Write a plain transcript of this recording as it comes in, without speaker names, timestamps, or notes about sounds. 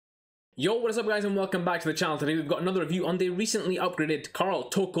Yo, what is up guys and welcome back to the channel. Today we've got another review on the recently upgraded Karl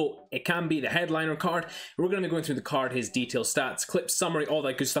Toko-Ekambi, the headliner card. We're going to be going through the card, his details, stats, clips, summary, all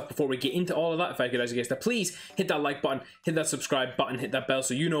that good stuff. Before we get into all of that, if I could ask you guys to please hit that like button, hit that subscribe button, hit that bell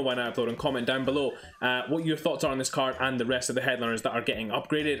so you know when I upload, and comment down below what your thoughts are on this card and the rest of the headliners that are getting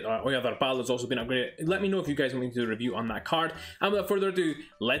upgraded. Oyadar Bal has also been upgraded. Let me know if you guys want me to do a review on that card. And without further ado,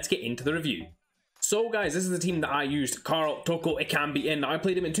 let's get into the review. So guys, this is the team that I used Karl Toko-Ekambi in. Now, I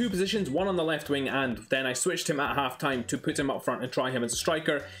played him in two positions, one on the left wing, and then I switched him at halftime to put him up front and try him as a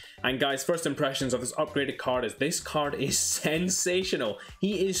striker. And guys, first impressions of this upgraded card is this card is sensational.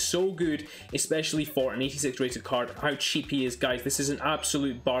 He is so good, especially for an 86 rated card. How cheap he is, guys. This is an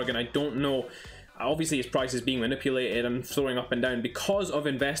absolute bargain. I don't know. Obviously his price is being manipulated and throwing up and down because of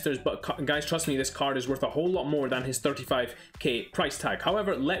investors, but guys, trust me, this card is worth a whole lot more than his 35k price tag.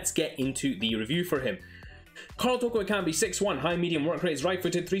 However, let's get into the review for him. Karl Toko-Ekambi, 6'1", high medium work rate, is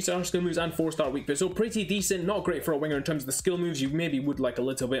right-footed, 3-star skill moves and 4-star weak foot, so pretty decent. Not great for a winger in terms of the skill moves. You maybe would like a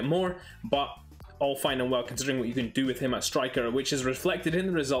little bit more, but all fine and well considering what you can do with him at striker, which is reflected in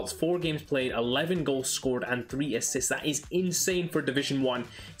the results. 4 games played, 11 goals scored and 3 assists. That is insane for Division 1,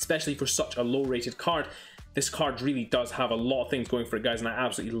 especially for such a low rated card. This card really does have a lot of things going for it, guys, and I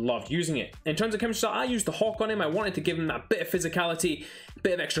absolutely loved using it. In terms of chemistry style, I used the Hawk on him. I wanted to give him that bit of physicality,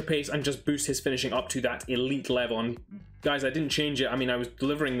 bit of extra pace, and just boost his finishing up to that elite level. And guys, I didn't change it. I mean, I was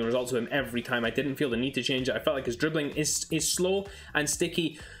delivering the results of him every time. I didn't feel the need to change it. I felt like his dribbling is slow and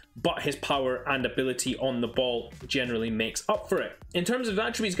sticky, but his power and ability on the ball generally makes up for it. In terms of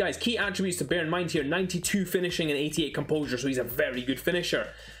attributes, guys, key attributes to bear in mind here: 92 finishing and 88 composure, so he's a very good finisher.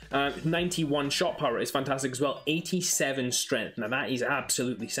 91 shot power is fantastic as well. 87 strength. Now that is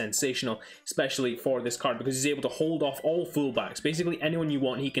absolutely sensational, especially for this card, because he's able to hold off all fullbacks. Basically anyone you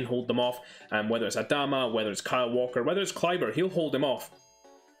want, he can hold them off. Whether it's Adama, whether it's Kyle Walker, whether it's Kleiber, he'll hold him off.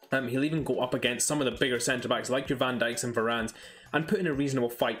 He'll even go up against some of the bigger centre-backs like your Van Dijks and Varans and put in a reasonable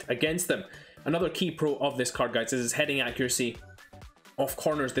fight against them. Another key pro of this card, guys, is his heading accuracy. Off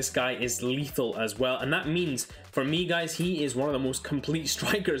corners, this guy is lethal as well, and that means, for me, guys, he is one of the most complete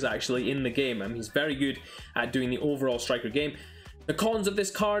strikers actually in the game. He's very good at doing the overall striker game. The cons of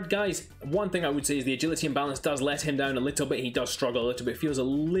this card, guys, one thing I would say is the agility and balance does let him down a little bit. He does struggle a little bit, feels a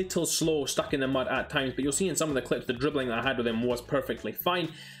little slow, stuck in the mud at times, but you'll see in some of the clips the dribbling that I had with him was perfectly fine.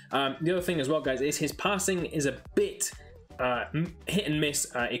 The other thing as well, guys, is his passing is a bit hit and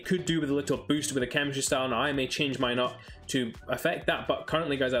miss. It could do with a little boost with a chemistry style. Now I may change mine up to affect that, but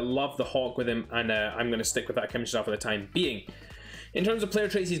currently, guys, I love the Hawk with him, and I'm going to stick with that chemistry style for the time being. In terms of player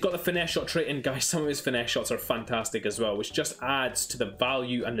traits, he's got the finesse shot trait, and guys, some of his finesse shots are fantastic as well, which just adds to the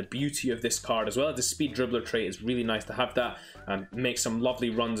value and the beauty of this card as well. The speed dribbler trait is really nice to have that. Makes some lovely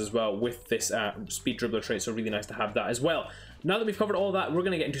runs as well with this speed dribbler trait, so really nice to have that as well. Now that we've covered all that, we're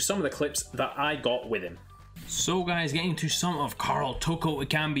going to get into some of the clips that I got with him. So guys, getting to some of Karl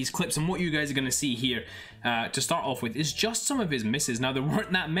Toko-Ekambi's clips, and what you guys are going to see here to start off with is just some of his misses. Now there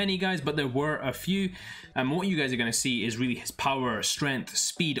weren't that many, guys, but there were a few, and what you guys are going to see is really his power, strength,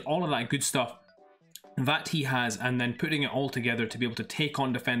 speed, all of that good stuff that he has, and then putting it all together to be able to take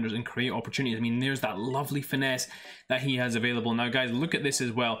on defenders and create opportunities. I mean, there's that lovely finesse that he has available. Now guys, look at this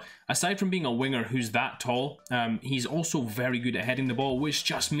as well. Aside from being a winger who's that tall, he's also very good at heading the ball, which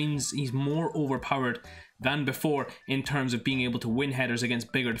just means he's more overpowered than before in terms of being able to win headers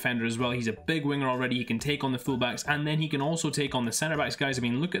against bigger defenders as well. He's a big winger already. He can take on the fullbacks, and then he can also take on the centre backs, guys. I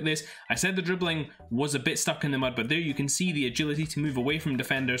mean, look at this. I said the dribbling was a bit stuck in the mud, but there you can see the agility to move away from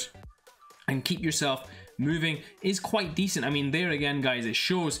defenders and keep yourself moving is quite decent. I mean, there again, guys, it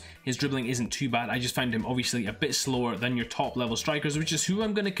shows his dribbling isn't too bad. I just found him obviously a bit slower than your top level strikers, which is who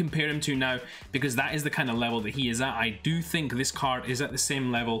I'm going to compare him to now, because that is the kind of level that he is at. I do think this card is at the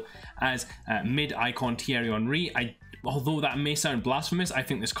same level as mid-icon Thierry Henry. Although that may sound blasphemous, I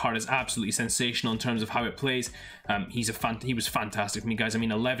think this card is absolutely sensational in terms of how it plays. He was fantastic for me, guys. I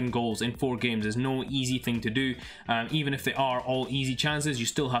mean, 11 goals in 4 games is no easy thing to do. Even if they are all easy chances, you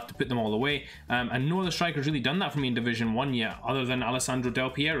still have to put them all away. And no other striker's really done that for me in Division 1 yet, other than Alessandro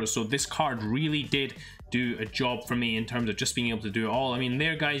Del Piero. So this card really did do a job for me in terms of just being able to do it all. I mean,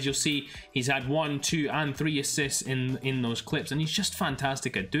 there, guys, you'll see he's had 1, 2, and 3 assists in those clips, and he's just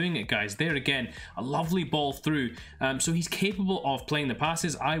fantastic at doing it, guys. There again, a lovely ball through. So he's capable of playing the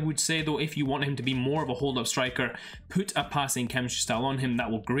passes. I would say, though, if you want him to be more of a hold-up striker, put a passing chemistry style on him.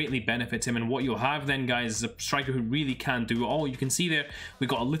 That will greatly benefit him, and what you'll have then, guys, is a striker who really can do it all. You can see there we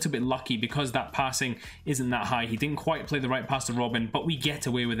got a little bit lucky because that passing isn't that high. He didn't quite play the right pass to Robin, but we get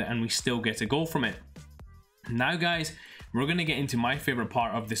away with it, and we still get a goal from it. Now, guys, we're going to get into my favorite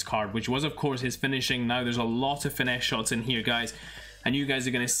part of this card, which was, of course, his finishing. Now, there's a lot of finesse shots in here, guys. and you guys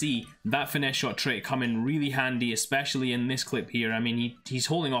are going to see that finesse shot trait come in really handy, especially in this clip here. I mean, he's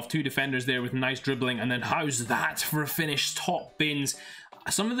holding off 2 defenders there with nice dribbling, and then how's that for a finish? Top bins.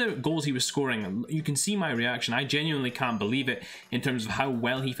 Some of the goals he was scoring, you can see my reaction. I genuinely can't believe it in terms of how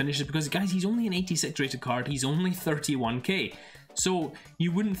well he finishes, because guys, he's only an 86 rated card, he's only 31k. So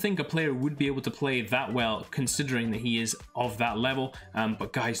you wouldn't think a player would be able to play that well considering that he is of that level.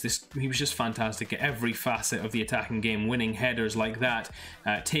 But guys, he was just fantastic at every facet of the attacking game, winning headers like that,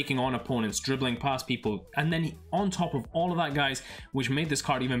 taking on opponents, dribbling past people, and then on top of all of that, guys, which made this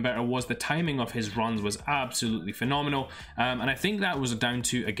card even better, was the timing of his runs was absolutely phenomenal. And I think that was down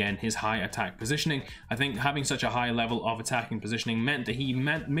to, again, his high attack positioning. I think having such a high level of attacking positioning meant that he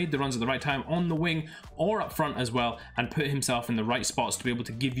made the runs at the right time on the wing or up front as well, and put himself in the right spots to be able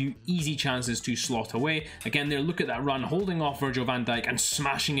to give you easy chances to slot away. Again there, look at that run, holding off Virgil van Dijk and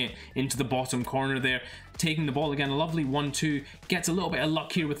smashing it into the bottom corner there, taking the ball again, a lovely 1-2, gets a little bit of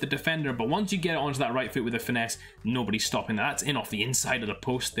luck here with the defender, but once you get it onto that right foot with a finesse, nobody's stopping that. That's in off the inside of the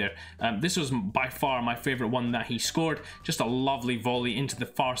post there. This was by far my favourite one that he scored, just a lovely volley into the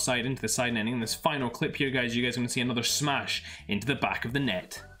far side, into the side netting. In this final clip here, guys, you guys are going to see another smash into the back of the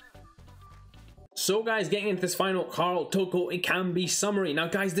net. So guys, getting into this final Karl Toko-Ekambi summary. Now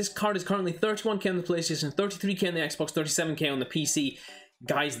guys, this card is currently 31k on the PlayStation, 33k on the Xbox, 37k on the PC.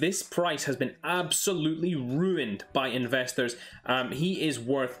 Guys, this price has been absolutely ruined by investors. He is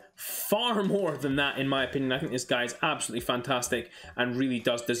worth far more than that, in my opinion. I think this guy is absolutely fantastic and really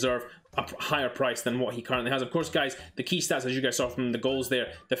does deserve a higher price than what he currently has. Of course, guys, the key stats, as you guys saw from the goals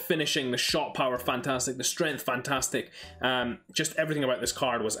there, the finishing, the shot power, fantastic, the strength, fantastic. Just everything about this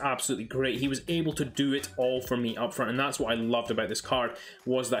card was absolutely great. He was able to do it all for me up front, and that's what I loved about this card,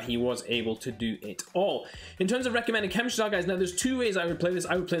 was that he was able to do it all. In terms of recommended chemistry style, guys, now there's 2 ways I would play this.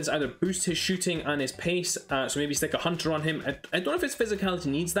 I would play this either boost his shooting and his pace, so maybe stick a hunter on him. I don't know if his physicality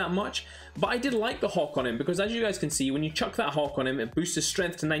needs that much, but I did like the hawk on him, because as you guys can see, when you chuck that hawk on him, it boosts his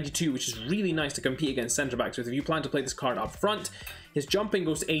strength to 92, which is really nice to compete against centre backs with. If you plan to play this card up front, his jumping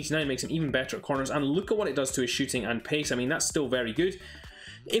goes to 89, makes him even better at corners, and look at what it does to his shooting and pace. I mean, that's still very good.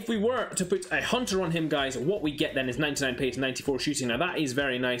 If we were to put a hunter on him, guys, what we get then is 99 pace, 94 shooting. Now that is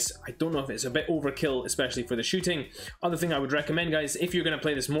very nice. I don't know if it's a bit overkill, especially for the shooting. Other thing I would recommend, guys, if you're going to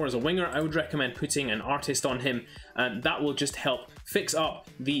play this more as a winger, I would recommend putting an artist on him, and that will just help fix up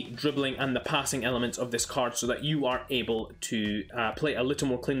the dribbling and the passing elements of this card so that you are able to play a little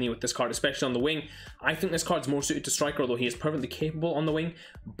more cleanly with this card, especially on the wing. I think this card's more suited to striker, although he is perfectly capable on the wing,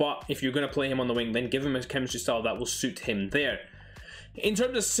 but if you're going to play him on the wing, then give him a chemistry style that will suit him there. In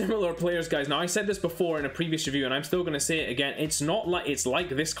terms of similar players, guys, now I said this before in a previous review and I'm still going to say it again, it's like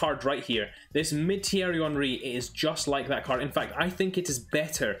this card right here. This mid-Thierry Henry is just like that card. In fact, I think it is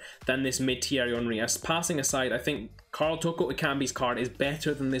better than this mid-Thierry Henry. As passing aside, I think Karl Toko-Ekambi's card is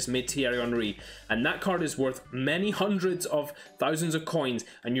better than this mid-Thierry Henry, and that card is worth many hundreds of thousands of coins,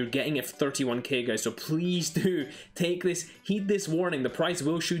 and you're getting it for 31k, guys. So please do take this, heed this warning. The price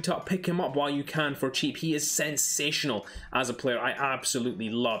will shoot up. Pick him up while you can for cheap. He is sensational as a player. I absolutely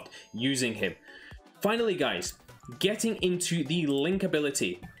loved using him. Finally, guys, getting into the link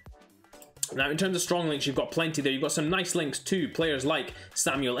ability. Now, in terms of strong links, you've got plenty there. You've got some nice links to players like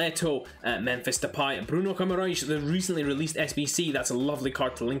Samuel Eto'o, Memphis Depay, Bruno Guimaraes, the recently released SBC. That's a lovely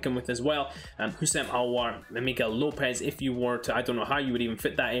card to link him with as well. Houssem Aouar, Miguel Lopez, if you were to, I don't know how you would even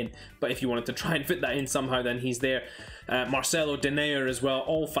fit that in, but if you wanted to try and fit that in somehow, then he's there. Marcelo Denayer as well,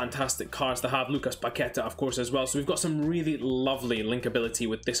 all fantastic cards to have. Lucas Paqueta, of course, as well. So we've got some really lovely linkability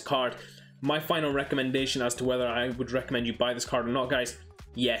with this card. My final recommendation as to whether I would recommend you buy this card or not, guys,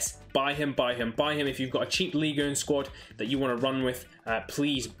 yes, buy him, buy him, buy him. If you've got a cheap Ligue 1 squad that you want to run with,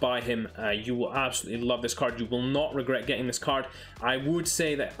 please buy him. You will absolutely love this card. You will not regret getting this card. I would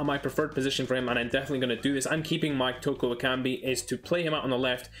say that my preferred position for him, and I'm definitely going to do this, I'm keeping my Toko-Ekambi, is to play him out on the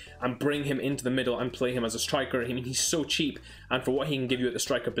left and bring him into the middle and play him as a striker. I mean, he's so cheap, and for what he can give you at the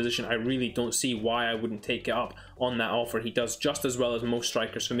striker position, I really don't see why I wouldn't take it up on that offer. He does just as well as most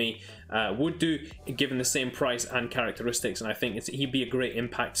strikers for me would do, given the same price and characteristics, and I think he'd be a great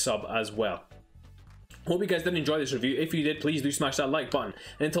impact sub as well. Hope you guys did enjoy this review. If you did, please do smash that like button.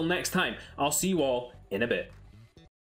 And until next time, I'll see you all in a bit.